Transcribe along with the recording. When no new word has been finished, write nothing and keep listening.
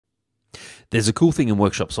There's a cool thing in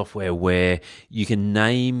workshop software where you can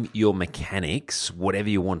name your mechanics whatever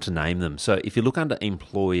you want to name them. So if you look under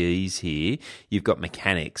employees here, you've got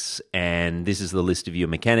mechanics, and this is the list of your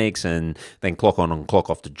mechanics, and then clock on and clock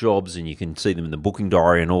off to jobs, and you can see them in the booking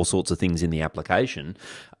diary and all sorts of things in the application.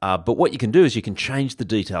 But what you can do is you can change the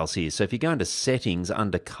details here. So if you go into settings,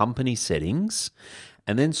 under company settings,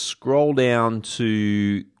 and then scroll down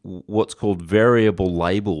to what's called variable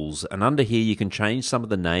labels. And under here, you can change some of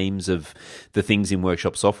the names of the things in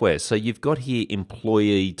workshop software. So you've got here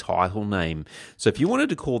employee title name. So if you wanted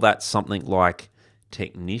to call that something like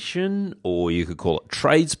technician, or you could call it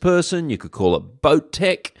tradesperson, you could call it boat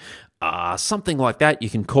tech, something like that. You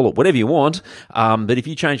can call it whatever you want. But if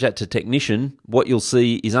you change that to technician, what you'll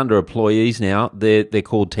see is under employees now, they're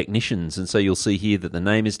called technicians. And so you'll see here that the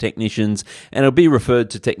name is technicians, and it'll be referred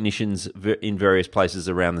to technicians in various places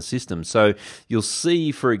around the system. So you'll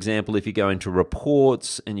see, for example, if you go into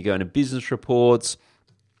reports and you go into business reports,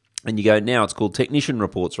 and you go, now it's called technician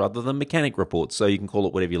reports rather than mechanic reports. So you can call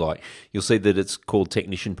it whatever you like. You'll see that it's called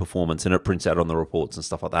technician performance, and it prints out on the reports and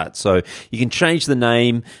stuff like that. So you can change the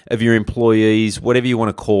name of your employees, whatever you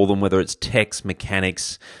want to call them, whether it's techs,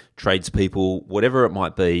 mechanics, tradespeople, whatever it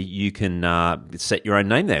might be, you can set your own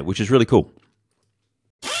name there, which is really cool.